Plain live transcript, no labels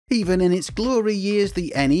Even in its glory years,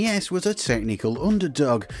 the NES was a technical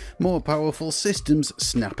underdog, more powerful systems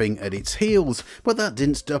snapping at its heels, but that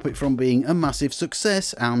didn't stop it from being a massive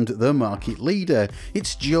success and the market leader,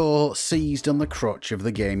 its jaw seized on the crotch of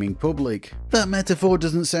the gaming public. That metaphor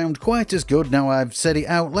doesn't sound quite as good now I've said it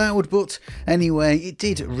out loud, but anyway, it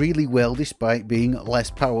did really well despite being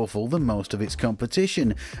less powerful than most of its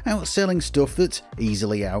competition, outselling stuff that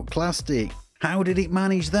easily outclassed it. How did it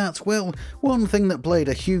manage that? Well, one thing that played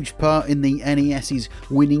a huge part in the NES's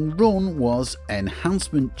winning run was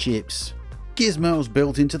enhancement chips. Gizmos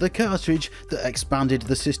built into the cartridge that expanded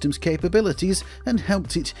the system's capabilities and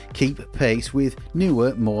helped it keep pace with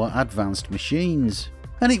newer, more advanced machines.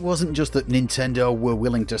 And it wasn't just that Nintendo were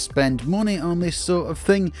willing to spend money on this sort of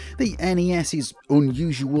thing, the NES's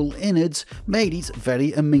unusual innards made it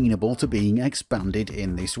very amenable to being expanded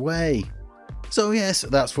in this way. So yes,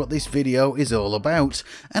 that's what this video is all about,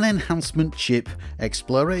 an enhancement chip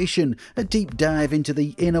exploration, a deep dive into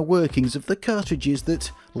the inner workings of the cartridges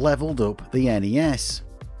that leveled up the NES.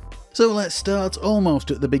 So let's start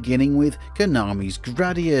almost at the beginning with Konami's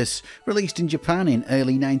Gradius. Released in Japan in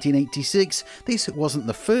early 1986, this wasn't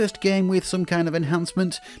the first game with some kind of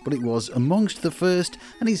enhancement, but it was amongst the first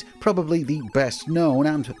and is probably the best known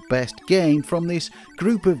and best game from this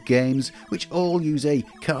group of games which all use a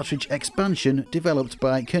cartridge expansion developed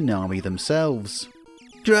by Konami themselves.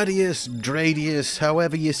 Gradius,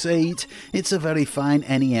 however you say it, it's a very fine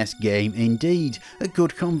NES game indeed, a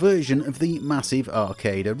good conversion of the massive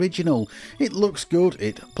arcade original. It looks good,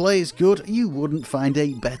 it plays good, you wouldn't find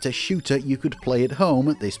a better shooter you could play at home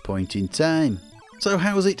at this point in time. So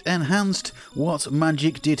how's it enhanced? What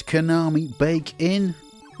magic did Konami bake in?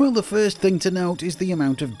 Well, the first thing to note is the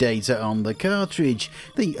amount of data on the cartridge.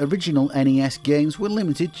 The original NES games were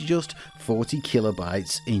limited to just 40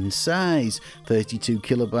 kilobytes in size, 32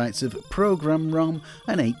 kilobytes of program ROM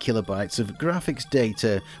and 8 kilobytes of graphics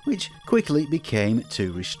data, which quickly became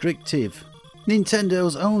too restrictive.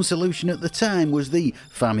 Nintendo's own solution at the time was the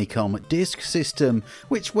Famicom Disk System,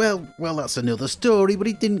 which, well, that's another story, but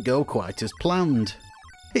it didn't go quite as planned.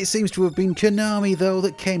 It seems to have been Konami, though,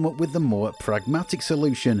 that came up with the more pragmatic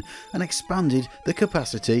solution and expanded the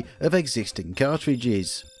capacity of existing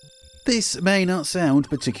cartridges. This may not sound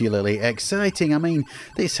particularly exciting. I mean,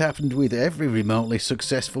 this happened with every remotely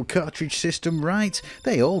successful cartridge system, right?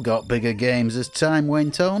 They all got bigger games as time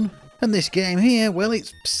went on. And this game here, well,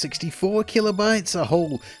 it's 64 kilobytes, a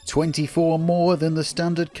whole 24 more than the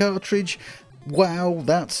standard cartridge. Wow,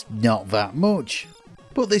 that's not that much.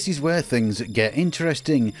 But this is where things get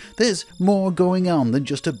interesting. There's more going on than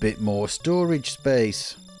just a bit more storage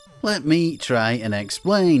space. Let me try and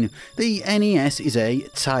explain. The NES is a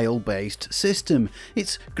tile-based system.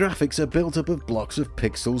 Its graphics are built up of blocks of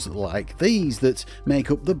pixels like these that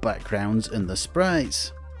make up the backgrounds and the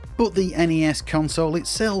sprites. But the NES console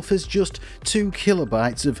itself has just 2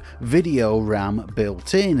 kilobytes of video RAM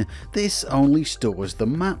built in. This only stores the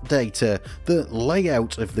map data, the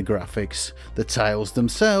layout of the graphics. The tiles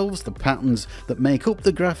themselves, the patterns that make up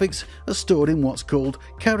the graphics, are stored in what's called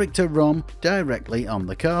character ROM directly on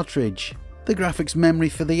the cartridge. The graphics memory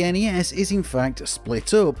for the NES is in fact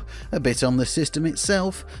split up, a bit on the system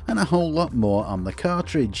itself and a whole lot more on the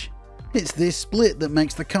cartridge. It's this split that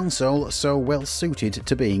makes the console so well suited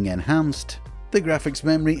to being enhanced. The graphics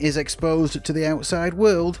memory is exposed to the outside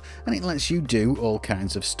world and it lets you do all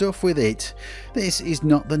kinds of stuff with it. This is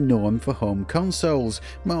not the norm for home consoles.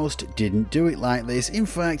 Most didn't do it like this. In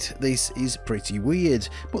fact, this is pretty weird,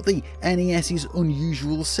 but the NES's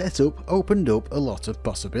unusual setup opened up a lot of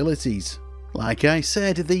possibilities. Like I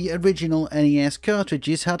said, the original NES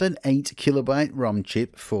cartridges had an 8 kilobyte ROM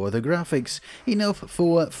chip for the graphics, enough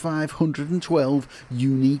for 512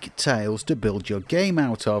 unique tiles to build your game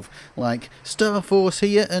out of. Like Star Force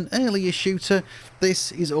here, an earlier shooter,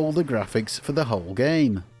 this is all the graphics for the whole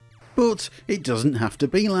game. But it doesn't have to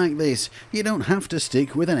be like this. You don't have to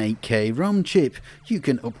stick with an 8K ROM chip. You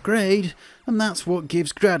can upgrade, and that's what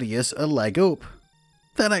gives Gradius a leg up.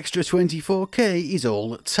 That extra 24K is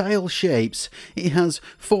all tile shapes. It has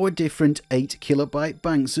 4 different 8 kilobyte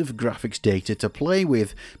banks of graphics data to play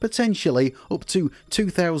with, potentially up to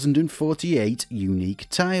 2048 unique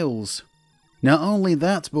tiles. Not only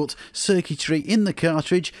that, but circuitry in the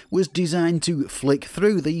cartridge was designed to flick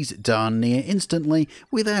through these darn near instantly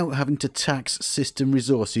without having to tax system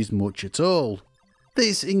resources much at all.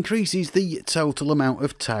 This increases the total amount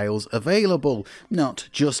of tiles available, not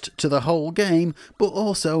just to the whole game, but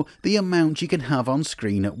also the amount you can have on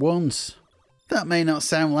screen at once. That may not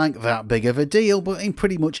sound like that big of a deal, but in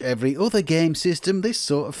pretty much every other game system this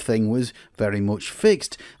sort of thing was very much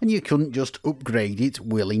fixed, and you couldn't just upgrade it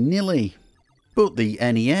willy-nilly. But the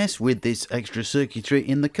NES, with this extra circuitry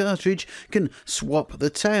in the cartridge, can swap the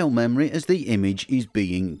tile memory as the image is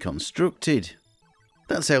being constructed.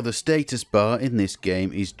 That's how the status bar in this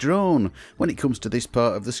game is drawn. When it comes to this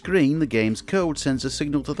part of the screen, the game's code sends a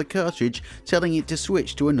signal to the cartridge telling it to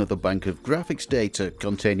switch to another bank of graphics data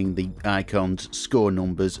containing the icons, score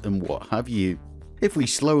numbers and what have you. If we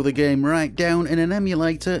slow the game right down in an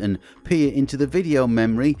emulator and peer into the video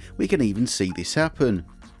memory, we can even see this happen.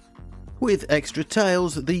 With extra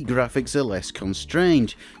tiles, the graphics are less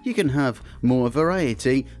constrained. You can have more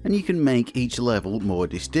variety and you can make each level more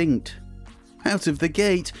distinct. Out of the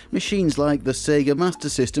gate, machines like the Sega Master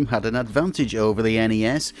System had an advantage over the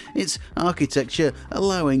NES, its architecture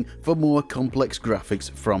allowing for more complex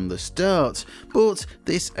graphics from the start, but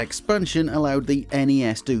this expansion allowed the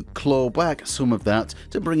NES to claw back some of that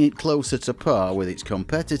to bring it closer to par with its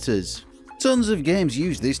competitors. Tons of games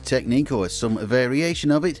use this technique or some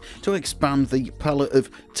variation of it to expand the palette of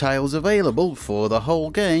tiles available for the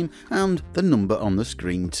whole game and the number on the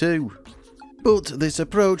screen too. But this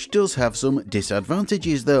approach does have some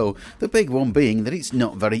disadvantages though, the big one being that it's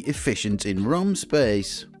not very efficient in ROM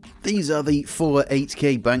space. These are the 4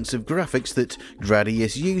 8K banks of graphics that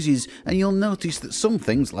Gradius uses, and you'll notice that some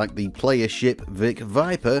things like the player ship Vic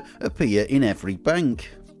Viper appear in every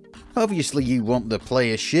bank. Obviously you want the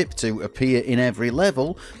player ship to appear in every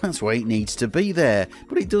level, that's why it needs to be there,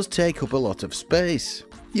 but it does take up a lot of space.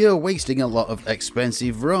 You're wasting a lot of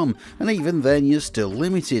expensive ROM, and even then you're still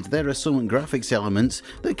limited. There are some graphics elements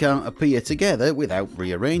that can't appear together without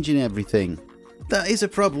rearranging everything. That is a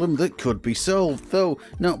problem that could be solved, though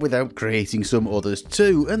not without creating some others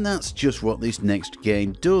too, and that's just what this next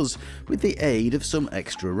game does, with the aid of some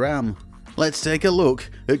extra RAM. Let's take a look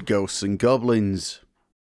at Ghosts and Goblins.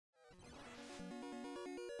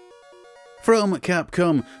 From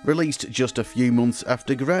Capcom, released just a few months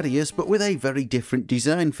after Gradius, but with a very different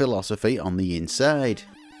design philosophy on the inside.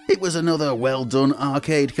 It was another well done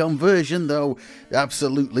arcade conversion, though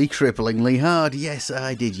absolutely cripplingly hard. Yes,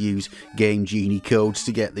 I did use Game Genie codes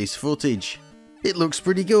to get this footage. It looks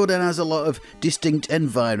pretty good and has a lot of distinct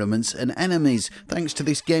environments and enemies, thanks to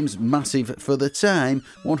this game's massive, for the time,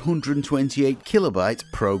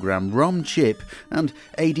 128KB program ROM chip, and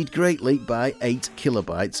aided greatly by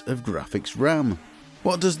 8KB of graphics RAM.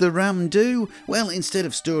 What does the RAM do? Well, instead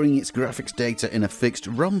of storing its graphics data in a fixed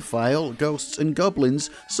ROM file, Ghosts and Goblins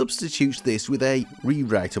substitutes this with a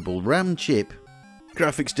rewritable RAM chip.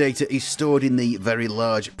 Graphics data is stored in the very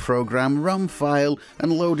large program ROM file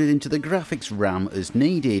and loaded into the graphics RAM as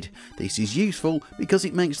needed. This is useful because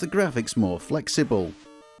it makes the graphics more flexible.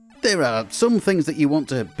 There are some things that you want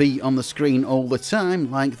to be on the screen all the time,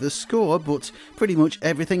 like the score, but pretty much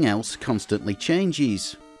everything else constantly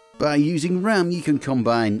changes. By using RAM, you can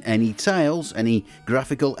combine any tiles, any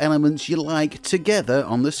graphical elements you like together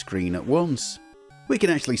on the screen at once. We can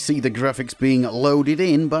actually see the graphics being loaded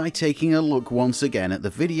in by taking a look once again at the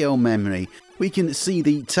video memory. We can see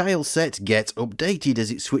the tile set get updated as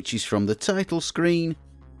it switches from the title screen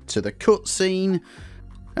to the cutscene,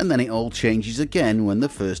 and then it all changes again when the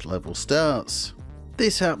first level starts.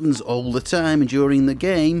 This happens all the time during the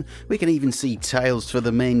game. We can even see tiles for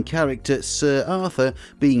the main character, Sir Arthur,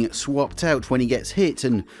 being swapped out when he gets hit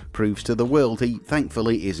and proves to the world he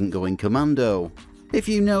thankfully isn't going commando. If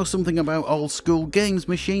you know something about old school games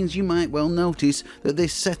machines, you might well notice that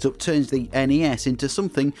this setup turns the NES into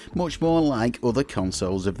something much more like other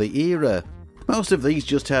consoles of the era. Most of these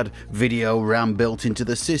just had video RAM built into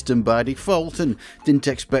the system by default and didn't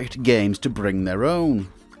expect games to bring their own.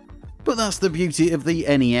 But that's the beauty of the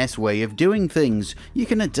NES way of doing things. You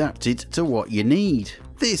can adapt it to what you need.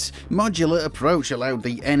 This modular approach allowed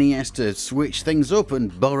the NES to switch things up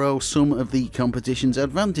and borrow some of the competition's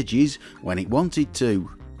advantages when it wanted to.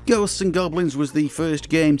 Ghosts and Goblins was the first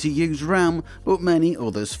game to use RAM, but many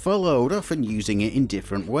others followed, often using it in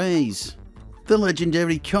different ways. The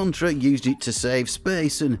legendary Contra used it to save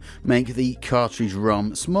space and make the cartridge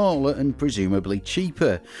ROM smaller and presumably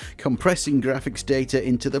cheaper, compressing graphics data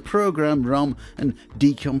into the program ROM and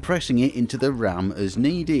decompressing it into the RAM as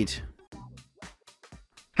needed.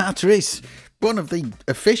 Hatris, one of the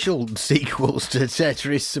official sequels to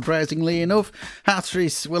Tetris, surprisingly enough.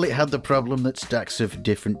 Hatris, well, it had the problem that stacks of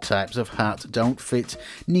different types of hat don't fit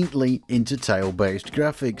neatly into tile-based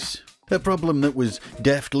graphics. A problem that was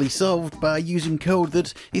deftly solved by using code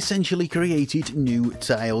that essentially created new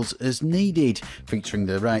tiles as needed, featuring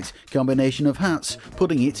the right combination of hats,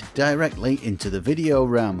 putting it directly into the video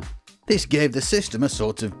RAM. This gave the system a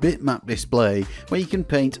sort of bitmap display where you can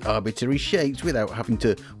paint arbitrary shapes without having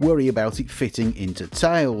to worry about it fitting into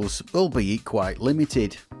tiles, albeit quite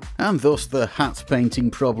limited. And thus the hat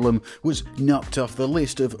painting problem was knocked off the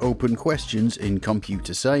list of open questions in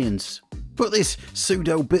computer science. But this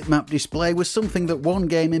pseudo bitmap display was something that one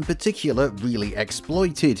game in particular really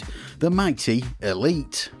exploited, the mighty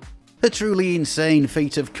Elite. A truly insane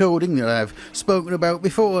feat of coding that I've spoken about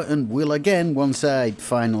before and will again once I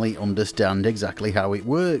finally understand exactly how it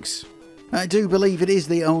works. I do believe it is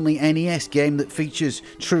the only NES game that features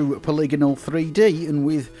true polygonal 3D, and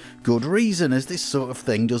with good reason, as this sort of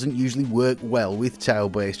thing doesn't usually work well with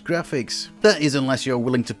tile-based graphics. That is unless you're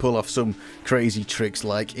willing to pull off some crazy tricks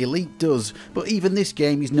like Elite does, but even this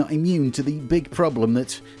game is not immune to the big problem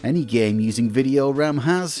that any game using video RAM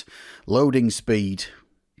has: loading speed.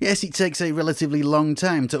 Yes, it takes a relatively long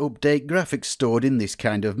time to update graphics stored in this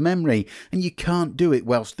kind of memory, and you can't do it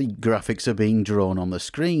whilst the graphics are being drawn on the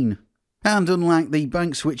screen. And unlike the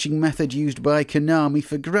bank switching method used by Konami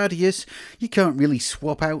for Gradius, you can't really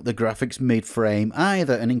swap out the graphics mid-frame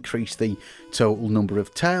either and increase the total number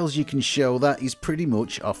of tiles you can show. That is pretty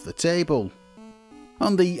much off the table.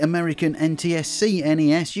 On the American NTSC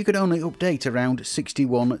NES, you could only update around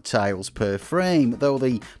 61 tiles per frame, though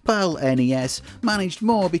the PAL NES managed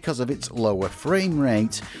more because of its lower frame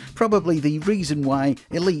rate, probably the reason why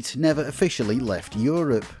Elite never officially left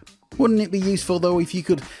Europe. Wouldn't it be useful though if you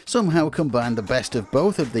could somehow combine the best of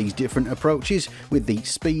both of these different approaches with the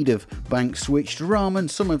speed of bank switched ROM and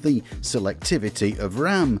some of the selectivity of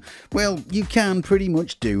RAM? Well, you can pretty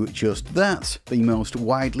much do just that. The most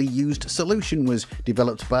widely used solution was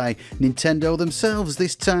developed by Nintendo themselves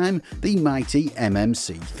this time, the mighty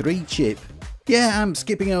MMC3 chip. Yeah, I'm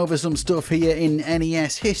skipping over some stuff here in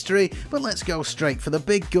NES history, but let's go straight for the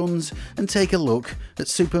big guns and take a look at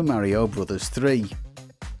Super Mario Bros. 3.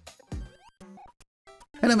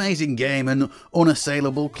 An amazing game, an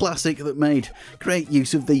unassailable classic that made great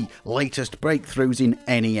use of the latest breakthroughs in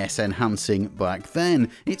NES enhancing back then.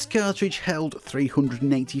 Its cartridge held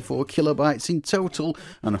 384 kilobytes in total,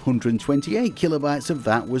 and 128 kilobytes of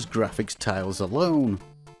that was graphics tiles alone.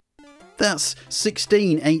 That's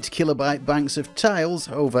 16 8KB banks of tiles,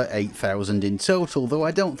 over 8,000 in total, though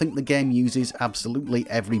I don't think the game uses absolutely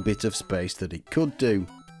every bit of space that it could do.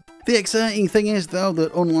 The exciting thing is though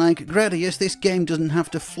that unlike Gradius, this game doesn't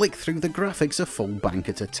have to flick through the graphics a full bank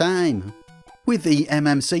at a time. With the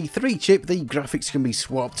MMC3 chip, the graphics can be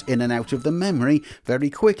swapped in and out of the memory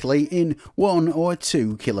very quickly in 1 or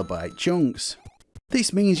 2 kilobyte chunks.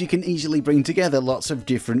 This means you can easily bring together lots of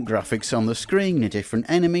different graphics on the screen,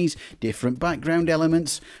 different enemies, different background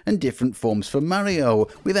elements, and different forms for Mario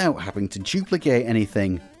without having to duplicate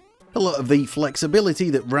anything. A lot of the flexibility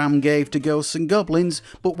that RAM gave to Ghosts and Goblins,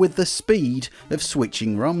 but with the speed of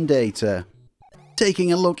switching ROM data.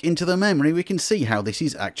 Taking a look into the memory, we can see how this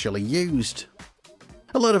is actually used.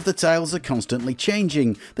 A lot of the tiles are constantly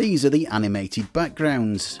changing. These are the animated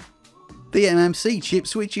backgrounds. The MMC chip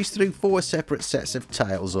switches through 4 separate sets of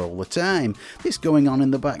tiles all the time, this going on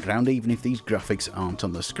in the background even if these graphics aren't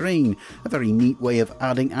on the screen. A very neat way of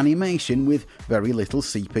adding animation with very little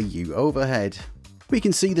CPU overhead. We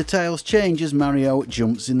can see the tiles change as Mario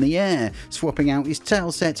jumps in the air, swapping out his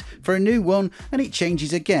tile set for a new one, and it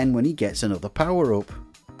changes again when he gets another power-up.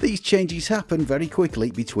 These changes happen very quickly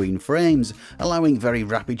between frames, allowing very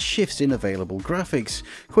rapid shifts in available graphics,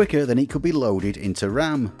 quicker than it could be loaded into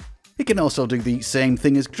RAM. It can also do the same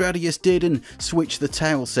thing as Gradius did and switch the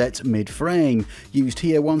tile set mid-frame, used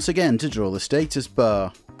here once again to draw the status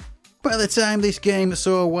bar. By the time this game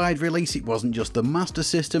saw a wide release, it wasn't just the Master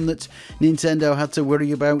System that Nintendo had to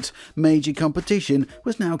worry about. Major competition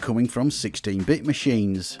was now coming from 16-bit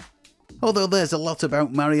machines. Although there's a lot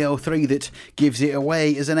about Mario 3 that gives it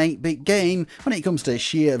away as an 8-bit game, when it comes to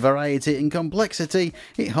sheer variety and complexity,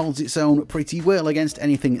 it holds its own pretty well against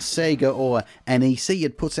anything Sega or NEC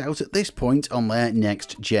had put out at this point on their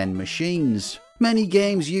next-gen machines. Many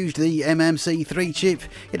games used the MMC3 chip.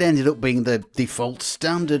 It ended up being the default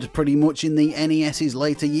standard pretty much in the NES's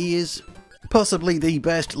later years. Possibly the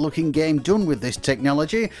best looking game done with this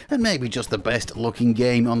technology, and maybe just the best looking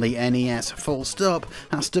game on the NES full stop,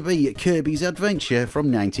 has to be Kirby's Adventure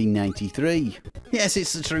from 1993. Yes,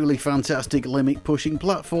 it's a truly fantastic limit pushing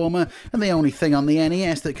platformer, and the only thing on the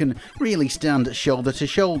NES that can really stand shoulder to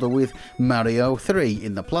shoulder with Mario 3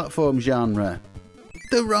 in the platform genre.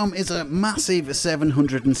 The ROM is a massive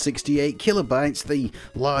 768 kilobytes, the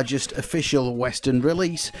largest official Western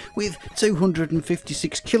release, with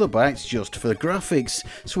 256 kilobytes just for graphics,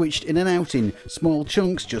 switched in and out in small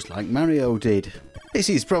chunks just like Mario did. This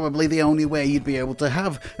is probably the only way you'd be able to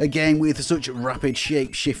have a game with such rapid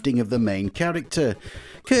shape shifting of the main character.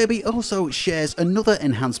 Kirby also shares another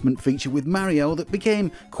enhancement feature with Mario that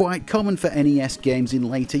became quite common for NES games in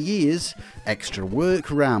later years: extra work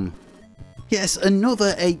RAM. Yes,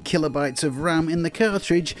 another 8KB of RAM in the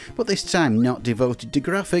cartridge, but this time not devoted to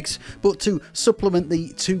graphics, but to supplement the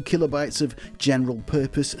 2KB of general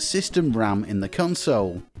purpose system RAM in the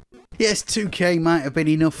console. Yes, 2K might have been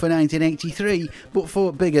enough for 1983, but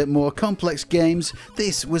for bigger, more complex games,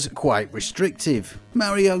 this was quite restrictive.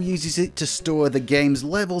 Mario uses it to store the game's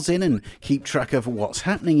levels in and keep track of what's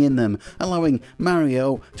happening in them, allowing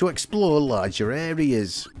Mario to explore larger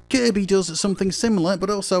areas. Kirby does something similar, but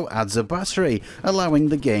also adds a battery, allowing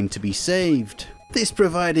the game to be saved. This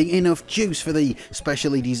providing enough juice for the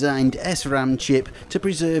specially designed SRAM chip to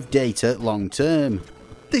preserve data long term.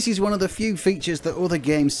 This is one of the few features that other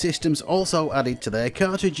game systems also added to their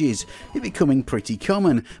cartridges, it becoming pretty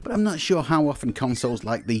common, but I'm not sure how often consoles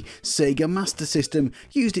like the Sega Master System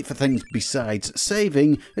used it for things besides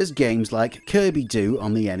saving, as games like Kirby do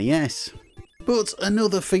on the NES. But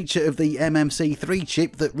another feature of the MMC3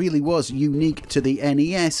 chip that really was unique to the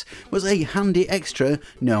NES was a handy extra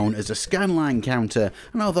known as a scanline counter,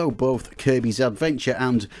 and although both Kirby's Adventure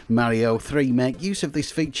and Mario 3 make use of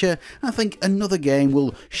this feature, I think another game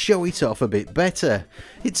will show it off a bit better.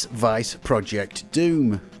 It's Vice Project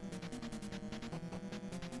Doom.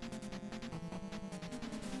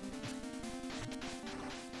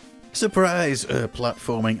 Surprise! A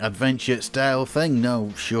platforming adventure style thing,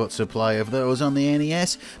 no short supply of those on the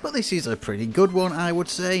NES, but this is a pretty good one I would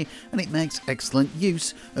say, and it makes excellent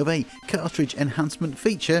use of a cartridge enhancement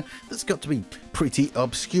feature that's got to be pretty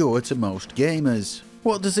obscure to most gamers.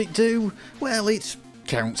 What does it do? Well, it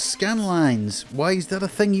counts scan lines. Why is that a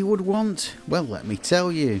thing you would want? Well, let me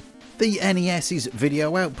tell you. The NES's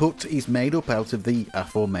video output is made up out of the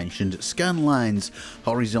aforementioned scan lines,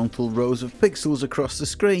 horizontal rows of pixels across the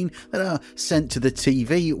screen that are sent to the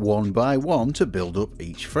TV one by one to build up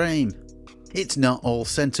each frame. It's not all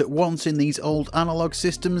sent at once in these old analog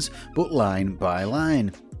systems, but line by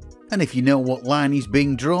line. And if you know what line is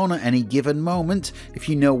being drawn at any given moment, if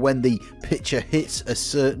you know when the picture hits a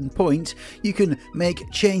certain point, you can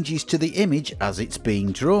make changes to the image as it's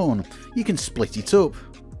being drawn. You can split it up.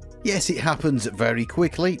 Yes, it happens very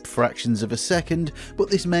quickly, fractions of a second,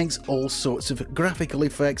 but this makes all sorts of graphical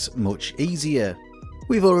effects much easier.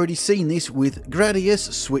 We've already seen this with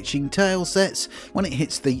Gradius switching tile sets when it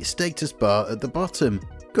hits the status bar at the bottom.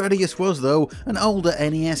 Gradius was, though, an older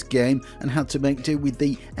NES game and had to make do with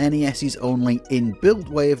the NES's only inbuilt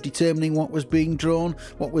way of determining what was being drawn,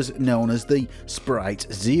 what was known as the Sprite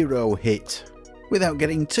Zero hit. Without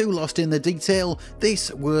getting too lost in the detail,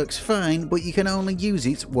 this works fine, but you can only use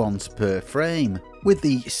it once per frame. With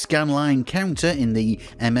the scanline counter in the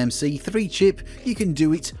MMC3 chip, you can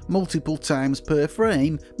do it multiple times per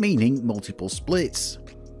frame, meaning multiple splits.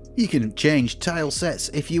 You can change tile sets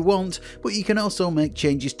if you want, but you can also make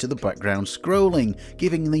changes to the background scrolling,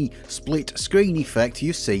 giving the split screen effect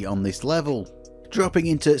you see on this level. Dropping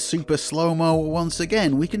into super slow-mo once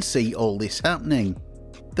again, we can see all this happening.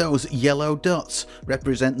 Those yellow dots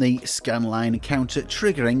represent the scanline counter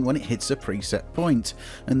triggering when it hits a preset point,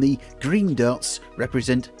 and the green dots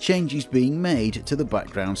represent changes being made to the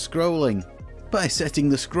background scrolling. By setting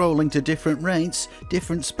the scrolling to different rates,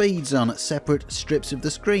 different speeds on separate strips of the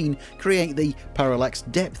screen create the parallax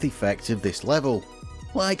depth effect of this level.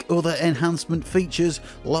 Like other enhancement features,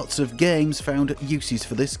 lots of games found uses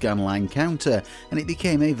for this scanline counter, and it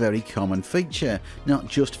became a very common feature, not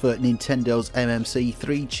just for Nintendo's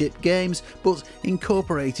MMC3 chip games, but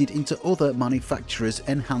incorporated into other manufacturers'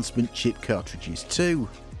 enhancement chip cartridges too.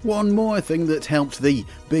 One more thing that helped the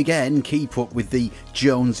Big N keep up with the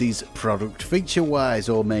Joneses product feature-wise,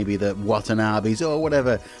 or maybe the Watanabes, or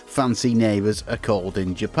whatever fancy neighbours are called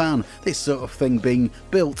in Japan, this sort of thing being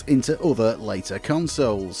built into other later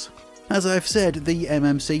consoles. As I've said, the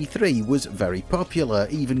MMC3 was very popular,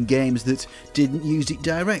 even games that didn't use it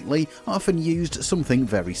directly often used something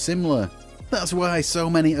very similar. That's why so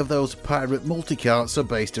many of those pirate multicarts are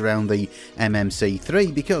based around the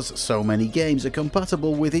MMC3, because so many games are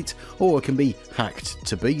compatible with it or can be hacked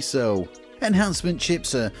to be so. Enhancement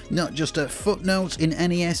chips are not just a footnote in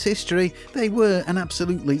NES history, they were an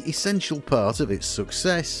absolutely essential part of its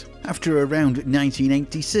success. After around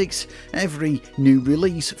 1986, every new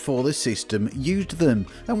release for the system used them,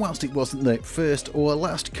 and whilst it wasn't the first or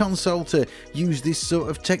last console to use this sort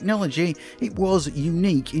of technology, it was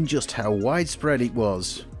unique in just how widespread it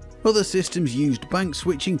was. Other systems used bank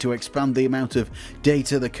switching to expand the amount of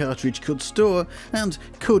data the cartridge could store, and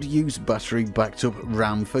could use battery backed up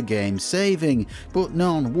RAM for game saving, but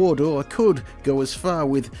none would or could go as far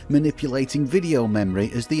with manipulating video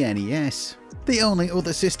memory as the NES. The only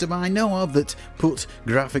other system I know of that put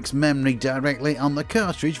graphics memory directly on the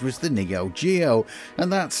cartridge was the Neo Geo,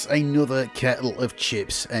 and that's another kettle of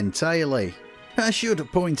chips entirely. I should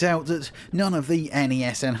point out that none of the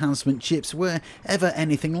NES enhancement chips were ever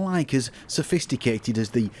anything like as sophisticated as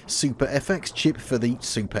the Super FX chip for the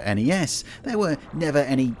Super NES. There were never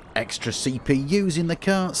any extra CPUs in the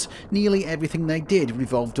carts. Nearly everything they did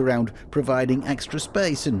revolved around providing extra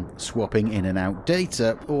space and swapping in and out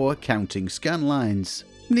data or counting scan lines.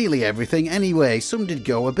 Nearly everything anyway. Some did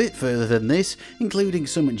go a bit further than this, including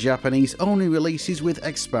some Japanese-only releases with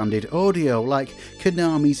expanded audio, like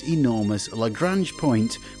Konami's enormous Lagrange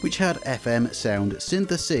point, which had FM sound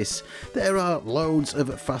synthesis. There are loads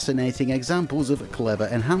of fascinating examples of clever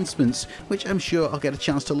enhancements, which I'm sure I'll get a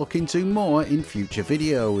chance to look into more in future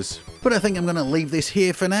videos. But I think I'm going to leave this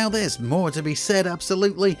here for now. There's more to be said,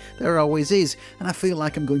 absolutely, there always is, and I feel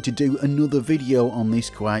like I'm going to do another video on this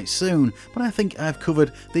quite soon, but I think I've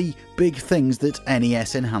covered the big things that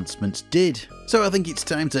NES enhancements did. So I think it's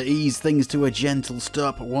time to ease things to a gentle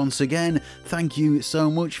stop once again. Thank you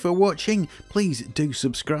so much for watching. Please do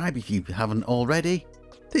subscribe if you haven't already.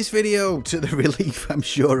 This video, to the relief I'm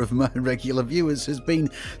sure of my regular viewers, has been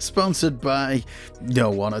sponsored by no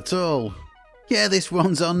one at all. Yeah, this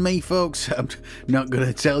one's on me, folks. I'm not going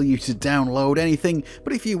to tell you to download anything,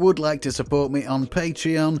 but if you would like to support me on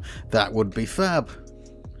Patreon, that would be fab.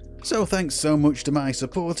 So thanks so much to my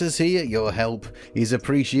supporters here, your help is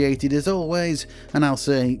appreciated as always, and I'll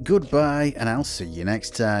say goodbye and I'll see you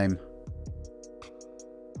next time.